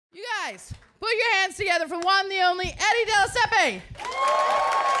Guys, put your hands together for one, the only Eddie Della Siepe.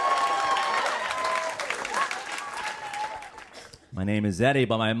 My name is Eddie,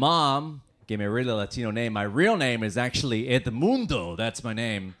 but my mom gave me a really Latino name. My real name is actually Edmundo. That's my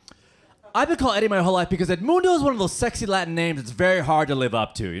name. I've been called Eddie my whole life because Edmundo is one of those sexy Latin names that's very hard to live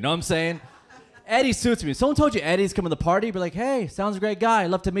up to. You know what I'm saying? Eddie suits me. If someone told you Eddie's coming to the party, be like, hey, sounds a great guy. I'd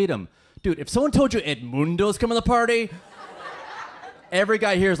love to meet him. Dude, if someone told you Edmundo's coming to the party, every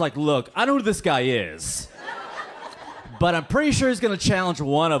guy here is like, look, I know who this guy is, but I'm pretty sure he's going to challenge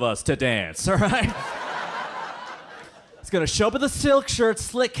one of us to dance, all right? He's going to show up with a silk shirt,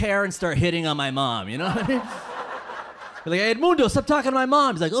 slick hair, and start hitting on my mom, you know what I mean? You're like, hey, Edmundo, stop talking to my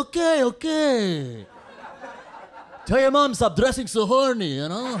mom. He's like, okay, okay. Tell your mom, stop dressing so horny, you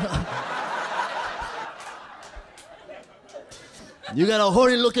know? You got a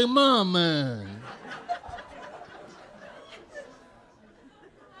horny-looking mom, man.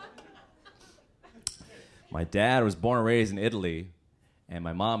 My dad was born and raised in Italy, and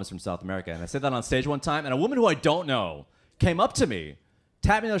my mom is from South America. And I said that on stage one time, and a woman who I don't know came up to me,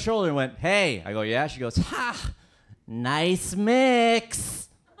 tapped me on the shoulder, and went, hey. I go, yeah? She goes, ha, nice mix.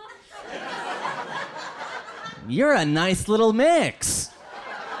 You're a nice little mix.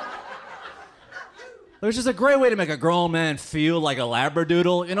 It was just a great way to make a grown man feel like a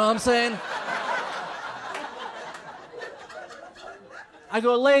labradoodle, you know what I'm saying? I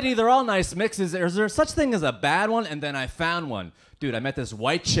go, lady, they're all nice mixes. Is there such thing as a bad one? And then I found one. Dude, I met this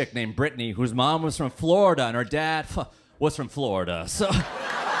white chick named Brittany whose mom was from Florida and her dad was from Florida. So,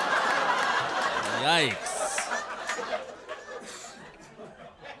 yikes.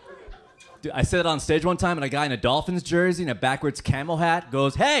 Dude, I said it on stage one time, and a guy in a Dolphins jersey and a backwards camel hat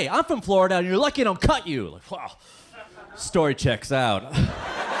goes, hey, I'm from Florida, and you're lucky I don't cut you. Like, wow. Story checks out.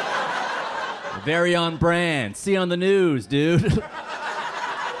 Very on brand. See on the news, dude.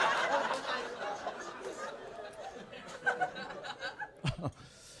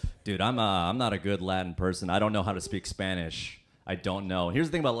 Dude, I'm not a good Latin person. I don't know how to speak Spanish. I don't know. Here's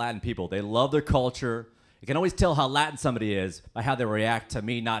the thing about Latin people. They love their culture. You can always tell how Latin somebody is by how they react to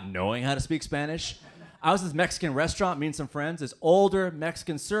me not knowing how to speak Spanish. I was at this Mexican restaurant, me and some friends. This older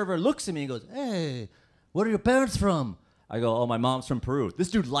Mexican server looks at me and goes, hey, where are your parents from? I go, oh, my mom's from Peru.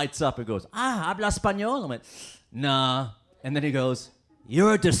 This dude lights up and goes, habla español? I went, nah. And then he goes,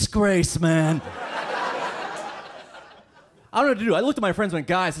 you're a disgrace, man. I don't know what to do. I looked at my friends and went,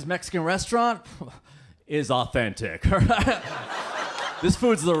 guys, this Mexican restaurant is authentic. This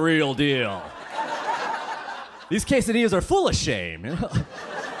food's the real deal. These quesadillas are full of shame. You know?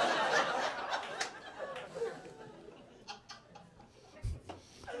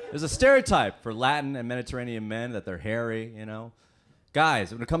 There's a stereotype for Latin and Mediterranean men that they're hairy, you know.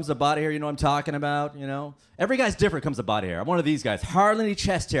 Guys, when it comes to body hair, you know what I'm talking about, you know? Every guy's different when it comes to body hair. I'm one of these guys, hardly any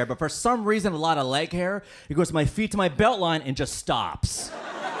chest hair, but for some reason, a lot of leg hair. It goes from my feet to my belt line and just stops.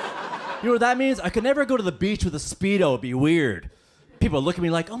 You know what that means? I could never go to the beach with a Speedo. It'd be weird. People look at me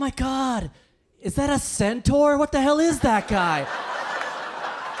like, oh my God, is that a centaur? What the hell is that guy?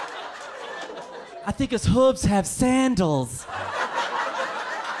 I think his hooves have sandals.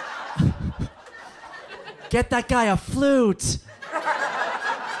 Get that guy a flute.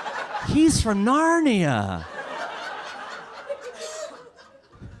 He's from Narnia.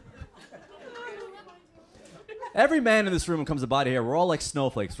 Every man in this room when it comes to body hair, we're all like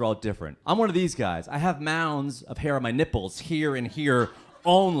snowflakes. We're all different. I'm one of these guys. I have mounds of hair on my nipples, here and here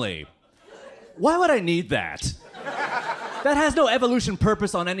only. Why would I need that? That has no evolution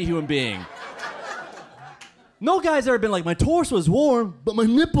purpose on any human being. No guy's ever been like, my torso is warm, but my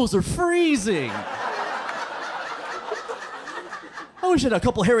nipples are freezing. I wish I had a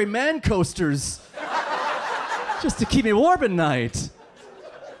couple hairy man coasters just to keep me warm at night.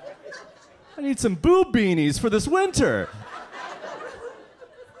 I need some boob beanies for this winter.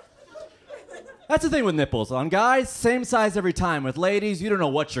 That's the thing with nipples. On guys, same size every time. With ladies, you don't know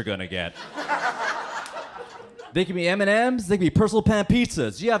what you're gonna get. They can be M&Ms, they can be personal pan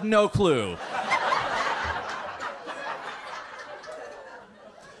pizzas. You have no clue.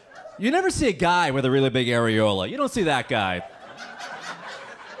 You never see a guy with a really big areola. You don't see that guy.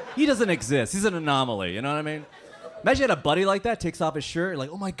 He doesn't exist. He's an anomaly, you know what I mean? Imagine you had a buddy like that, takes off his shirt, you're like,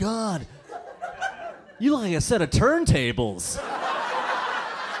 oh my God, you look like a set of turntables.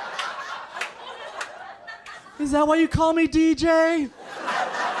 Is that why you call me DJ?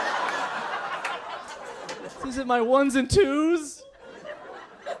 Is it my ones and twos?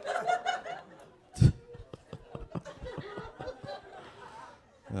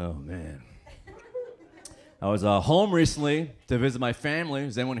 Oh, man. I was home recently to visit my family.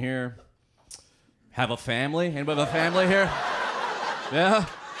 Does anyone here have a family? Anybody have a family here? Yeah?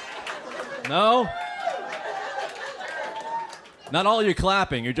 No? Not all you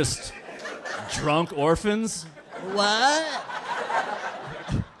clapping, you're just drunk orphans? What?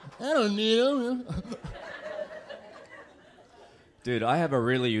 I don't need them. Dude, I have a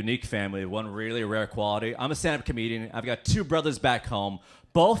really unique family, one really rare quality. I'm a stand-up comedian. I've got 2 brothers back home,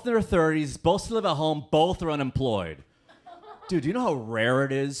 both in their 30s, both still live at home, both are unemployed. Dude, do you know how rare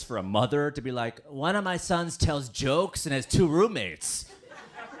it is for a mother to be like, one of my sons tells jokes and has 2 roommates?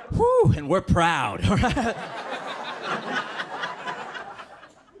 Whew, and we're proud.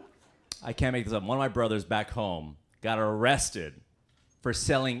 I can't make this up. One of my brothers back home got arrested for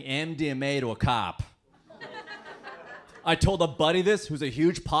selling MDMA to a cop. I told a buddy this, who's a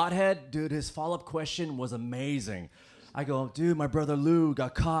huge pothead. Dude, his follow-up question was amazing. I go, dude, my brother Lou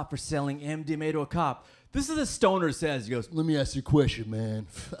got caught for selling MDMA to a cop. This is what the stoner says. He goes, Let me ask you a question, man.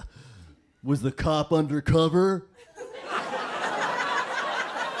 Was the cop undercover?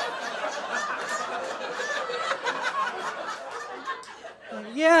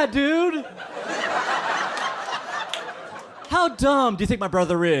 yeah, dude. How dumb do you think my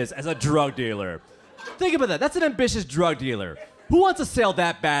brother is as a drug dealer? Think about that. That's an ambitious drug dealer. Who wants to sell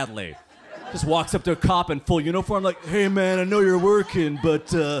that badly? Just walks up to a cop in full uniform like, hey, man, I know you're working, but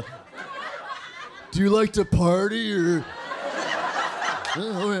do you like to party or...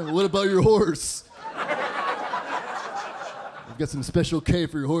 what about your horse? I've got some special K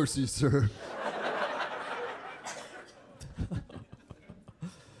for your horses, sir.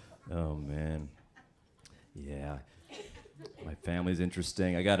 Oh, man. Yeah. My family's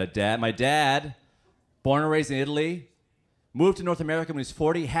interesting. I got a dad. My dad... born and raised in Italy, moved to North America when he was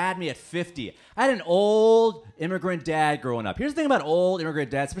 40, had me at 50. I had an old immigrant dad growing up. Here's the thing about old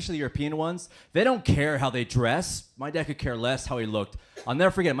immigrant dads, especially European ones. They don't care how they dress. My dad could care less how he looked. I'll never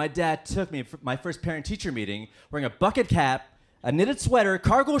forget, my dad took me for my first parent-teacher meeting wearing a bucket cap, a knitted sweater,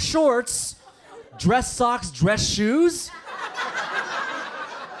 cargo shorts, dress socks, dress shoes.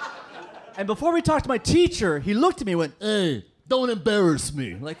 And before we talked to my teacher, he looked at me and went, hey, don't embarrass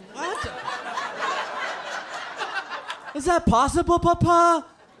me. Like, what? Is that possible, Papa?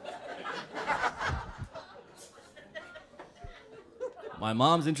 My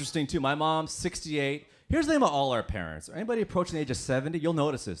mom's interesting, too. My mom's 68. Here's the thing about all our parents. Anybody approaching the age of 70, you'll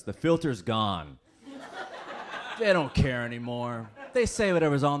notice this. The filter's gone. They don't care anymore. They say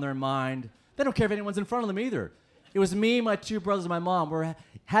whatever's on their mind. They don't care if anyone's in front of them either. It was me, my 2 brothers, and my mom. We're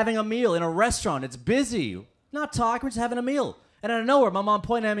having a meal in a restaurant. It's busy. Not talking, we're just having a meal. And out of nowhere, my mom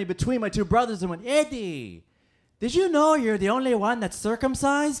pointed at me between my 2 brothers and went, Eddie, did you know you're the only one that's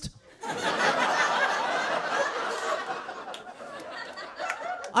circumcised? I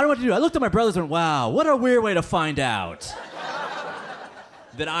don't know what to do. I looked at my brothers and went, wow, what a weird way to find out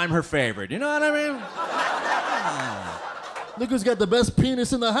that I'm her favorite. You know what I mean? Look who's got the best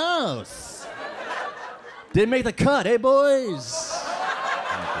penis in the house. Didn't make the cut, hey, boys?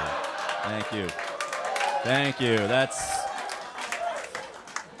 Thank you. Thank you. That's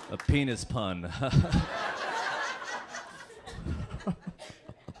a penis pun.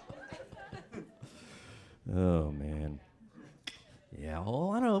 Oh, man. Yeah,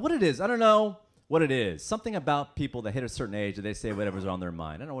 well, I don't know what it is. I don't know what it is. Something about people that hit a certain age that they say whatever's on their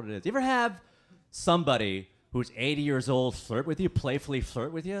mind. I don't know what it is. You ever have somebody who's 80 years old flirt with you, playfully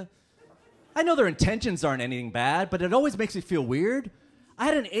flirt with you? I know their intentions aren't anything bad, but it always makes me feel weird. I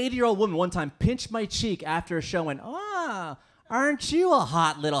had an 80-year-old woman one time pinch my cheek after a show and, aren't you a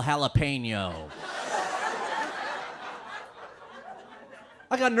hot little jalapeno?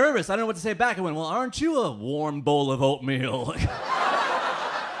 I got nervous. I don't know what to say back. I went, well, aren't you a warm bowl of oatmeal?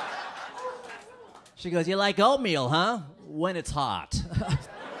 She goes, you like oatmeal, huh? When it's hot.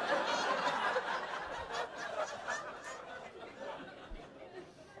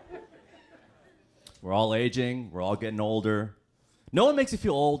 We're all aging. We're all getting older. No one makes you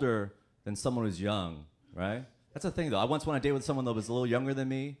feel older than someone who's young, right? That's the thing, though. I once went on a date with someone that was a little younger than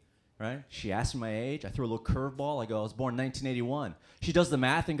me, right? She asked me my age. I threw a little curveball. I go, I was born in 1981. She does the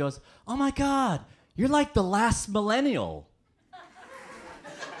math and goes, oh, my God, you're like the last millennial.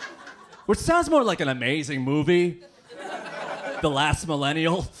 Which sounds more like an amazing movie. The Last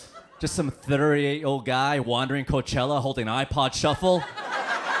Millennial. Just some 38-year-old guy wandering Coachella holding an iPod shuffle.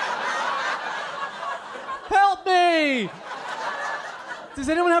 Help me! Does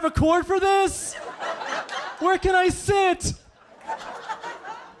anyone have a cord for this? Where can I sit?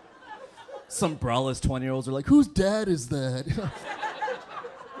 Some braless 20-year-olds are like, whose dad is that?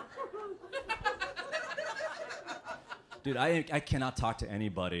 Dude, I cannot talk to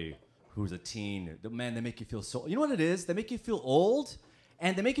anybody who's a teen. Man, they make you feel so... You know what it is? They make you feel old,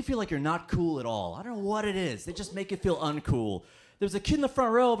 and they make you feel like you're not cool at all. I don't know what it is. They just make you feel uncool. There's a kid in the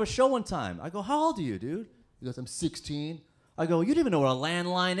front row of a show one time. I go, how old are you, dude? He goes, I'm 16. I go, you don't even know what a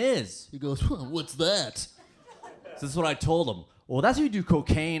landline is. He goes, what's that? So this is what I told him. Well, that's how you do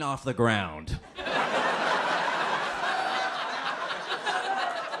cocaine off the ground.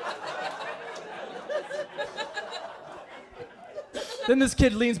 Then this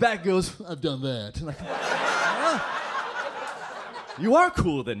kid leans back and goes, I've done that. like, you are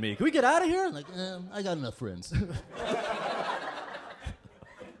cooler than me. Can we get out of here? Like, I got enough friends.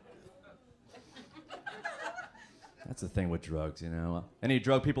 That's the thing with drugs, you know. Any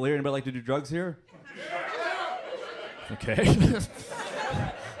drug people here? Anybody like to do drugs here? Okay.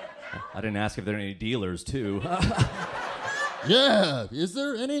 I didn't ask if there are any dealers, too. Yeah, is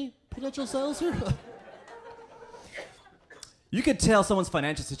there any potential sales here? You can tell someone's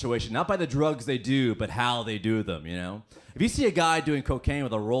financial situation not by the drugs they do, but how they do them, you know? If you see a guy doing cocaine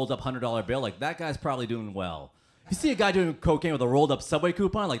with a rolled up $100 bill, like, that guy's probably doing well. If you see a guy doing cocaine with a rolled up Subway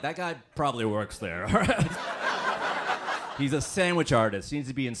coupon, like, that guy probably works there, all right? He's a sandwich artist. He needs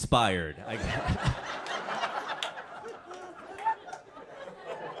to be inspired.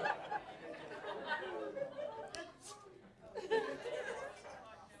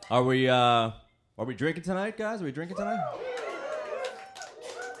 Are we drinking tonight, guys? Are we drinking tonight?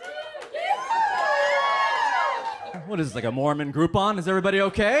 What is this, like a Mormon Groupon? Is everybody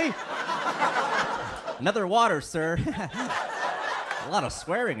okay? Another water, sir. A lot of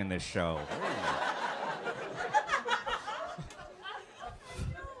swearing in this show.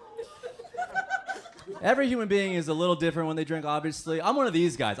 Every human being is a little different when they drink, obviously. I'm one of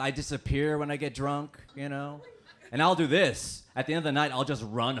these guys. I disappear when I get drunk, you know? And I'll do this. At the end of the night, I'll just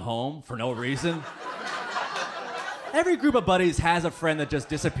run home for no reason. Every group of buddies has a friend that just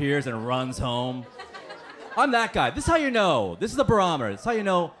disappears and runs home. I'm that guy. This is how you know. This is the barometer. This is how you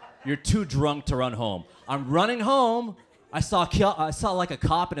know you're too drunk to run home. I'm running home. I saw like a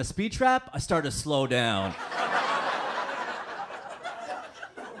cop in a speed trap. I started to slow down.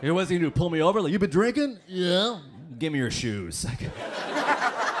 Here, what's he gonna do? Pull me over? Like, you been drinking? Yeah. Give me your shoes.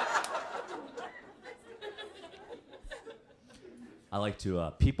 I like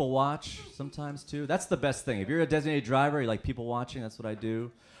to people watch sometimes too. That's the best thing. If you're a designated driver, you like people watching. That's what I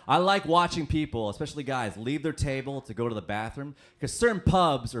do. I like watching people, especially guys, leave their table to go to the bathroom. Because certain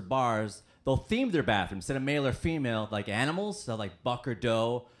pubs or bars, they'll theme their bathroom instead of male or female, like animals, so like buck or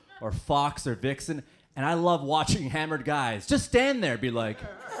doe, or fox or vixen. And I love watching hammered guys just stand there, and be like,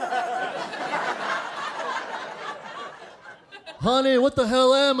 honey, what the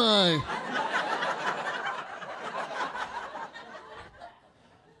hell am I?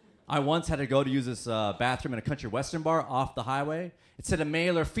 I once had to go to use this bathroom in a country western bar off the highway. It said a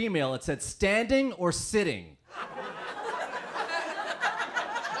male or female. It said standing or sitting.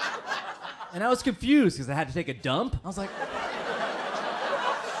 And I was confused because I had to take a dump. I was like,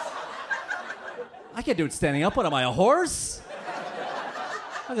 I can't do it standing up. What am I, a horse?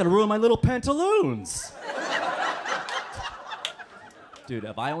 I'm gonna ruin my little pantaloons. Dude,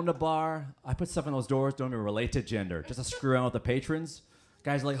 if I owned a bar, I put stuff in those doors, don't even relate to gender, just to screw around with the patrons.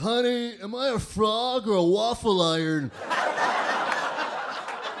 Guys are like, Honey, am I a frog or a waffle iron?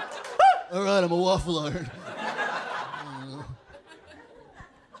 All right, I'm a waffle iron.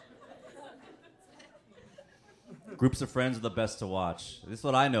 groups of friends are the best to watch. This is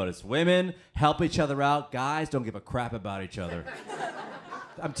what I noticed. Women help each other out. Guys don't give a crap about each other.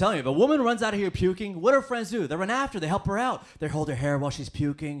 I'm telling you, if a woman runs out of here puking, what do her friends do? They run after, they help her out. They hold her hair while she's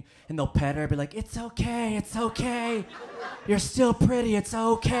puking, and they'll pet her, be like, it's okay, it's okay. You're still pretty, it's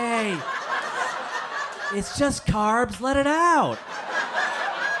okay. It's just carbs, let it out.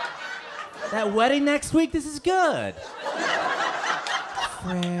 That wedding next week, this is good.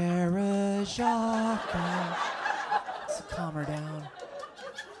 Frere Jacques. Let's calm her down.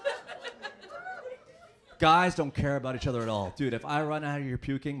 Guys don't care about each other at all. Dude, if I run out of here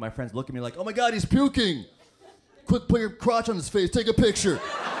puking, my friends look at me like, Oh my God, he's puking. Quick, put your crotch on his face. Take a picture.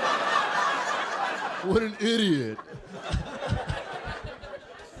 What an idiot.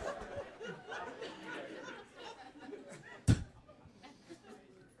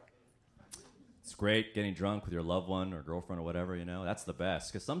 it's great getting drunk with your loved one or girlfriend or whatever, you know? That's the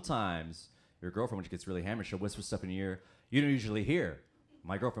best. Because sometimes your girlfriend, when she gets really hammered, she'll whisper stuff in your ear you don't usually hear.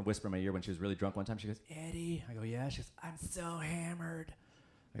 My girlfriend whispered in my ear when she was really drunk one time. She goes, Eddie. I go, yeah. She goes, I'm so hammered.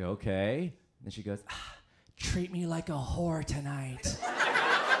 I go, okay. And then she goes, treat me like a whore tonight.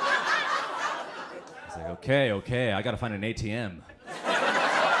 I was like, okay. I got to find an ATM.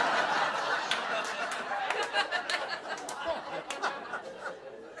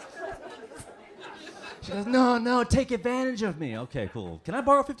 She goes, no, take advantage of me. Okay, cool. Can I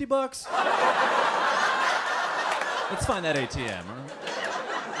borrow $50? Let's find that ATM. Huh?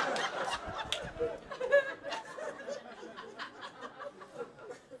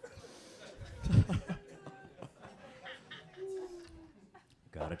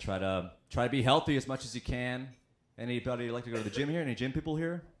 Gotta try to be healthy as much as you can. Anybody like to go to the gym here? Any gym people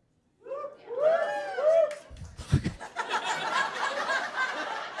here?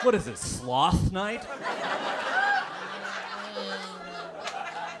 What is this, sloth night?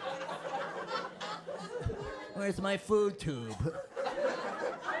 Where's my food tube?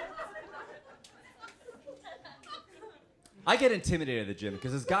 I get intimidated at the gym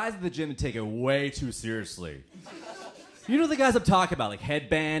because there's guys at the gym that take it way too seriously. You know the guys I'm talking about, like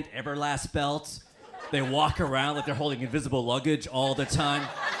headband, Everlast belts. They walk around like they're holding invisible luggage all the time.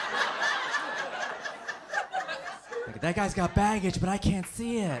 Like, that guy's got baggage, but I can't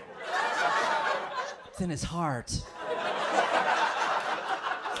see it. It's in his heart. He's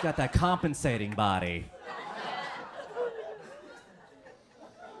got that compensating body.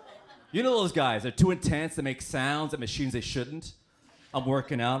 You know those guys, they're too intense, they make sounds at machines they shouldn't. I'm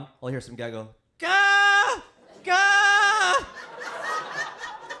working out, I'll hear some guy go, "Gah! Gah!"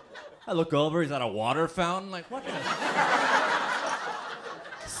 I look over, he's at a water fountain, like, what the?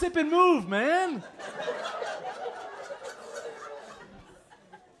 Sip and move, man.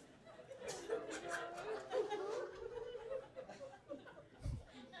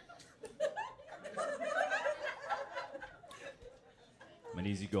 I'm an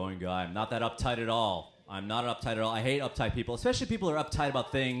easygoing guy. I'm not that uptight at all. I'm not uptight at all. I hate uptight people, especially people who are uptight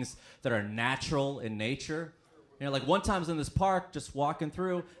about things that are natural in nature. You know, like one time I was in this park just walking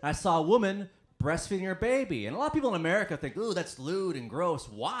through, and I saw a woman breastfeeding her baby. And a lot of people in America think, ooh, that's lewd and gross.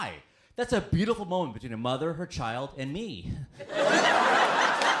 Why? That's a beautiful moment between a mother, her child, and me.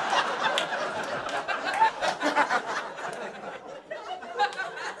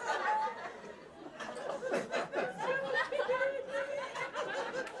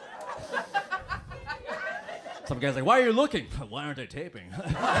 Some guy's like, why are you looking? Why aren't they taping?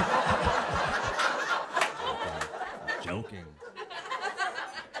 Joking.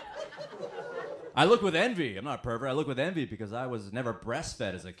 I look with envy. I'm not a pervert. I look with envy because I was never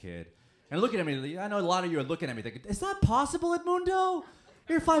breastfed as a kid. And looking at me, I know a lot of you are looking at me thinking, is that possible, Edmundo?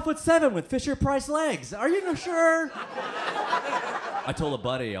 You're 5'7" with Fisher Price legs. Are you sure? I told a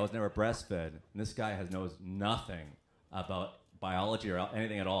buddy I was never breastfed, and this guy knows nothing about biology or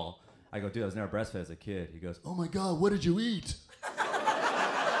anything at all. I go, dude, I was never breastfed as a kid. He goes, Oh my God, what did you eat?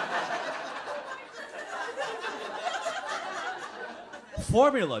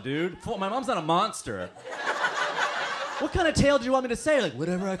 formula, dude. My mom's not a monster. What kind of tale do you want me to say? Like,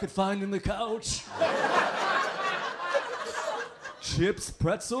 whatever I could find in the couch. Chips,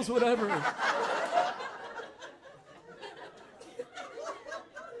 pretzels, whatever.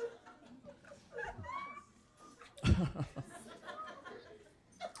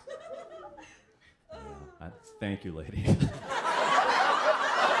 Thank you, lady.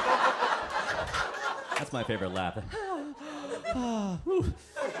 That's my favorite laugh. I'm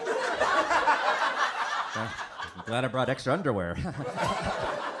glad I brought extra underwear.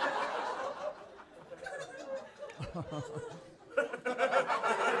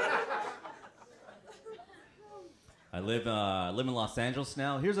 I live in Los Angeles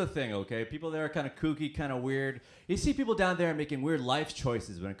now. Here's the thing, okay? People there are kind of kooky, kind of weird. You see people down there making weird life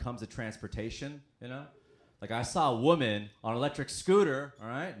choices when it comes to transportation, you know? Like I saw a woman on an electric scooter, all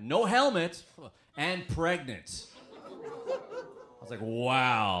right? No helmet, and pregnant. I was like,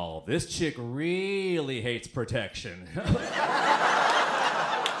 wow, this chick really hates protection.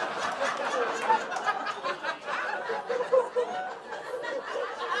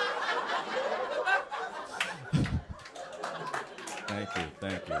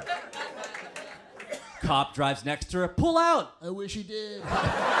 Thank you. Cop drives next to her, pull out. I wish he did.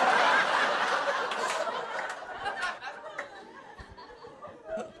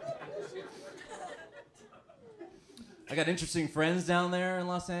 I got interesting friends down there in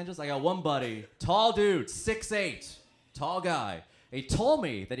Los Angeles. I got one buddy, tall dude, 6'8", tall guy. He told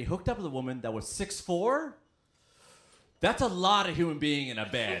me that he hooked up with a woman that was 6'4". That's a lot of human being in a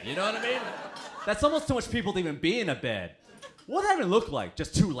bed, you know what I mean? That's almost too much people to even be in a bed. What did that even look like?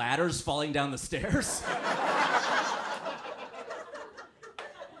 Just two ladders falling down the stairs?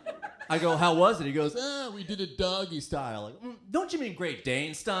 I go, how was it? He goes, we did it doggy style. Like, don't you mean Great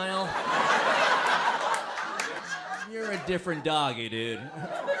Dane style? You're a different doggy, dude.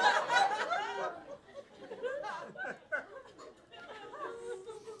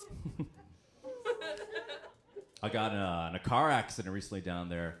 I got in a car accident recently down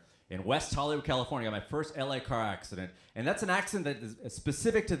there in West Hollywood, California. I got my first LA car accident. And that's an accident that is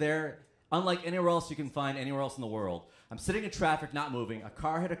specific to there Unlike anywhere else you can find anywhere else in the world. I'm sitting in traffic, not moving. A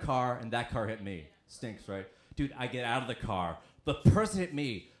car hit a car, and that car hit me. Stinks, right? Dude, I get out of the car. The person hit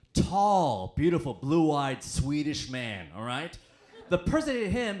me. Tall, beautiful, blue-eyed Swedish man, all right? The person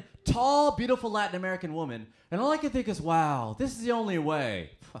hit him, tall, beautiful Latin American woman. And all I can think is, wow, this is the only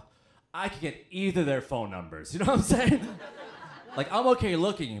way. I could get either their phone numbers. You know what I'm saying? Like, I'm okay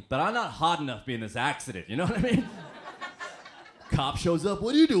looking, but I'm not hot enough to be in this accident. You know what I mean? Cop shows up.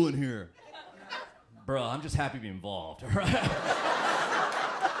 What are you doing here? Bro, I'm just happy to be involved, all right?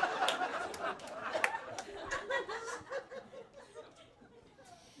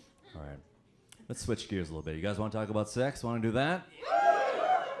 All right. Let's switch gears a little bit. You guys want to talk about sex? Want to do that?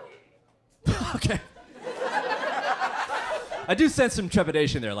 Okay. I do sense some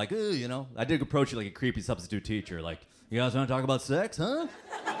trepidation there, like, ooh, you know. I did approach you like a creepy substitute teacher, like, you guys want to talk about sex, huh?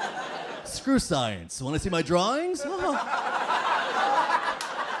 Screw science. Want to see my drawings?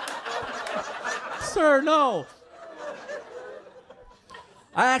 Sir, no.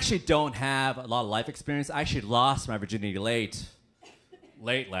 I actually don't have a lot of life experience. I actually lost my virginity late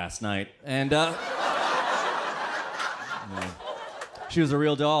last night. And, yeah. She was a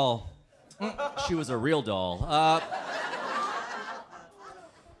real doll. She was a real doll.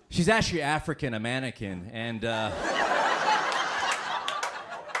 She's actually African, a mannequin, and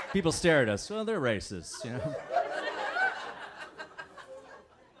people stare at us. Well, they're racist, you know.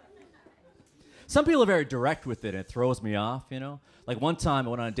 Some people are very direct with it, and it throws me off, you know. Like one time I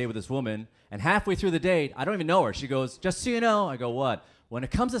went on a date with this woman, and halfway through the date, I don't even know her. She goes, "Just so you know," I go, "What?" "When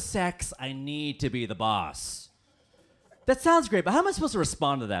it comes to sex, I need to be the boss." That sounds great, but how am I supposed to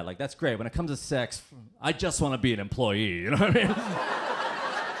respond to that? Like, that's great. When it comes to sex, I just want to be an employee, you know what I mean?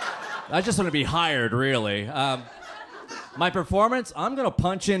 I just want to be hired, really. My performance, I'm going to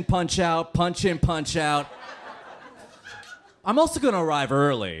punch in, punch out, punch in, punch out. I'm also going to arrive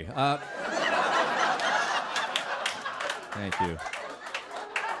early. Thank you.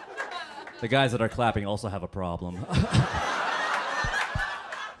 The guys that are clapping also have a problem.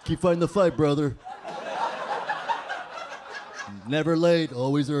 Keep fighting the fight, brother. Never late,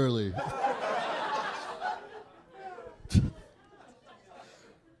 always early.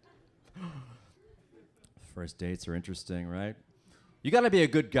 First dates are interesting, right? You gotta be a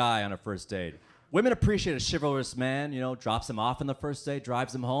good guy on a first date. Women appreciate a chivalrous man, you know, drops them off on the first date,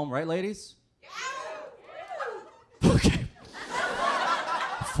 drives them home, right, ladies? Okay.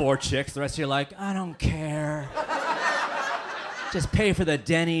 4 chicks, the rest of you are like, I don't care. Just pay for the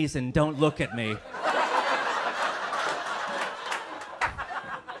Denny's and don't look at me.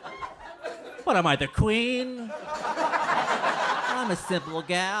 What am I, the queen? I'm a simple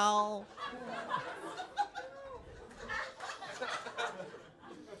gal.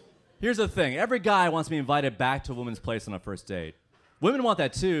 Here's the thing. Every guy wants to be invited back to a woman's place on a first date. Women want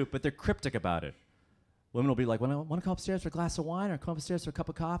that too, but they're cryptic about it. Women will be like, want to come upstairs for a glass of wine or come upstairs for a cup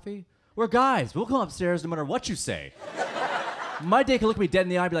of coffee? We're guys. We'll come upstairs no matter what you say. My date can look me dead in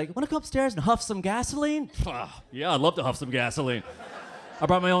the eye and be like, want to go upstairs and huff some gasoline? Yeah, I'd love to huff some gasoline. I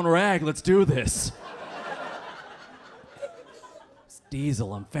brought my own rag. Let's do this. It's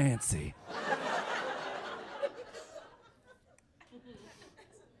diesel. I'm fancy.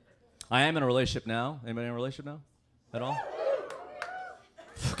 I am in a relationship now. Anybody in a relationship now? At all?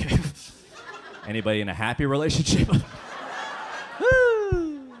 Okay. Anybody in a happy relationship?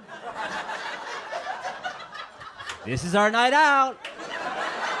 Woo! This is our night out.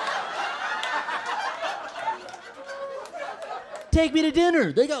 Take me to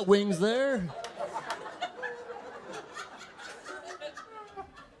dinner. They got wings there.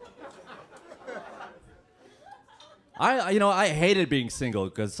 I hated being single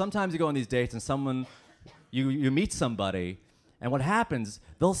because sometimes you go on these dates and you meet somebody, and what happens,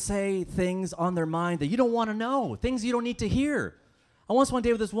 they'll say things on their mind that you don't want to know, things you don't need to hear. I once went on a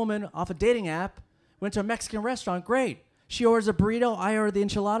date with this woman off a dating app, went to a Mexican restaurant, great. She orders a burrito, I order the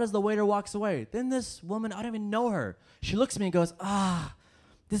enchiladas, the waiter walks away. Then this woman, I don't even know her, she looks at me and goes,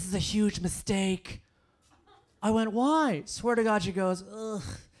 this is a huge mistake. I went, why? Swear to God, she goes, ugh.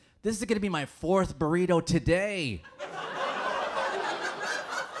 This is gonna be my 4th burrito today.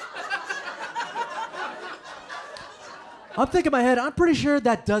 I'm thinking in my head, I'm pretty sure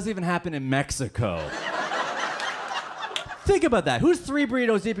that doesn't even happen in Mexico. Think about that. Who's 3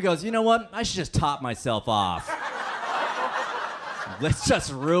 burritos deep and goes, you know what? I should just top myself off. Let's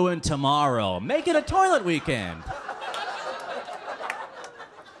just ruin tomorrow. Make it a toilet weekend.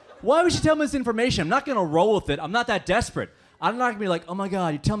 Why would you tell me this information? I'm not gonna roll with it. I'm not that desperate. I'm not gonna be like, oh my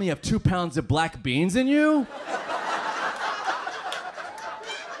God, you tell me you have 2 pounds of black beans in you?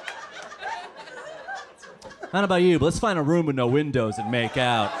 I don't know about you, but let's find a room with no windows and make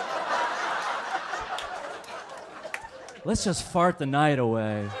out. Let's just fart the night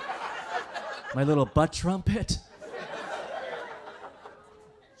away. My little butt trumpet.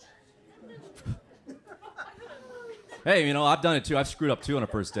 Hey, you know, I've done it too. I've screwed up too on a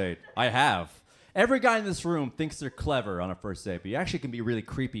first date. I have. Every guy in this room thinks they're clever on a first date, but you actually can be really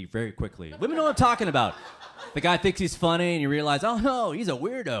creepy very quickly. Women know what I'm talking about. The guy thinks he's funny, and you realize, oh no, he's a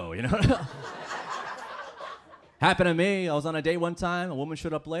weirdo, you know? Happened to me. I was on a date one time. A woman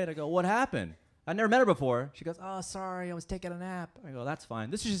showed up late. I go, what happened? I never met her before. She goes, oh, sorry, I was taking a nap. I go, that's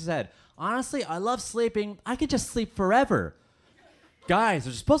fine. This is what she said. Honestly, I love sleeping. I could just sleep forever. Guys, what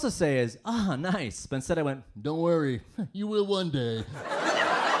you're supposed to say is, ah, nice. But instead I went, Don't worry, you will one day.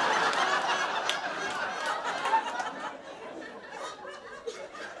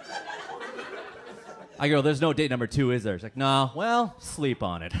 I go, there's no date number 2, is there? She's like, no, well, sleep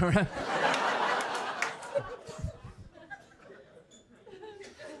on it.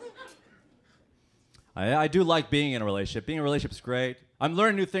 I do like being in a relationship. Being in a relationship is great. I'm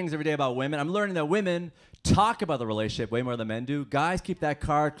learning new things every day about women. I'm learning that women talk about the relationship way more than men do. Guys keep that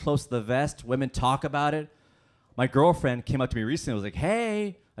card close to the vest. Women talk about it. My girlfriend came up to me recently and was like,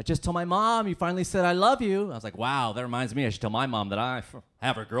 hey, I just told my mom you finally said I love you. I was like, wow, that reminds me I should tell my mom that I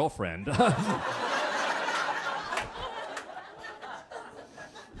have a girlfriend.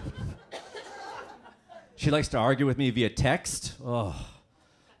 She likes to argue with me via text. Oh,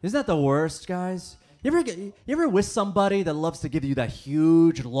 isn't that the worst, guys? You ever with somebody that loves to give you that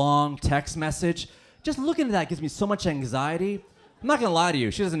huge, long text message? Just looking at that gives me so much anxiety. I'm not gonna lie to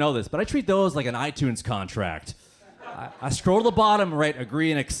you, she doesn't know this, but I treat those like an iTunes contract. I scroll to the bottom, write agree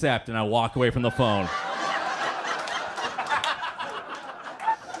and accept, and I walk away from the phone.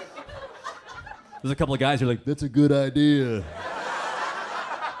 There's a couple of guys who are like, That's a good idea.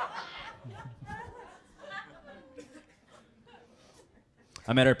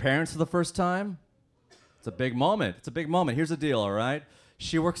 I met her parents for the first time. It's a big moment. It's a big moment. Here's the deal, all right?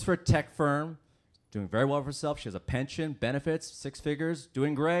 She works for a tech firm, doing very well for herself. She has a pension, benefits, 6 figures,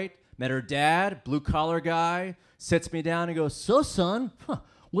 doing great. Met her dad, blue-collar guy, sits me down and goes, So, son,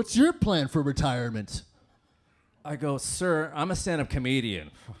 what's your plan for retirement? I go, sir, I'm a stand-up comedian.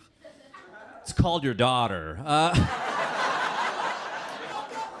 It's called Your Daughter.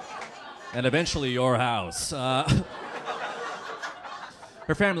 And eventually your house.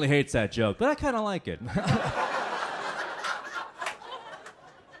 Her family hates that joke, but I kind of like it.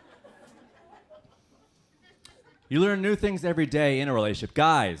 You learn new things every day in a relationship.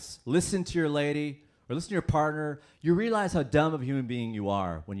 Guys, listen to your lady or listen to your partner. You realize how dumb of a human being you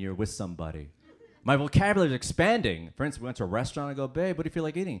are when you're with somebody. My vocabulary is expanding. For instance, we went to a restaurant. I go, babe, what do you feel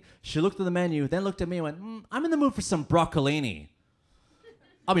like eating? She looked at the menu, then looked at me and went, I'm in the mood for some broccolini.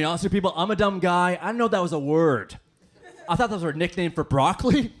 I'll be honest with you, people, I'm a dumb guy. I didn't know that was a word. I thought that was her nickname for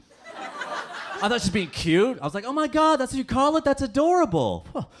broccoli. I thought she was being cute. I was like, oh my God, that's what you call it? That's adorable.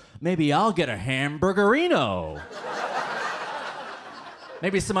 Maybe I'll get a hamburgerino.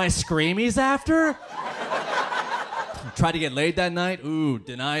 Maybe some ice creamies after? Tried to get laid that night? Ooh,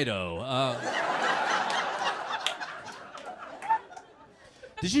 denido.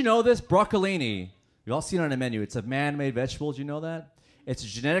 Did you know this? Broccolini, you all seen it on a menu. It's a man-made vegetable. Did you know that? It's a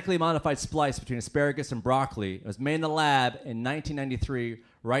genetically modified splice between asparagus and broccoli. It was made in the lab in 1993,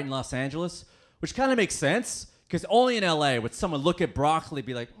 right in Los Angeles, which kind of makes sense, because only in LA would someone look at broccoli and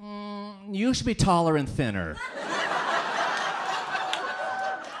be like, you should be taller and thinner.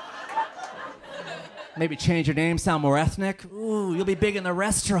 Maybe change your name, sound more ethnic. Ooh, you'll be big in the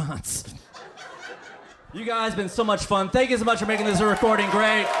restaurants. You guys have been so much fun. Thank you so much for making this recording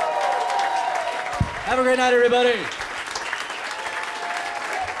great. Have a great night, everybody.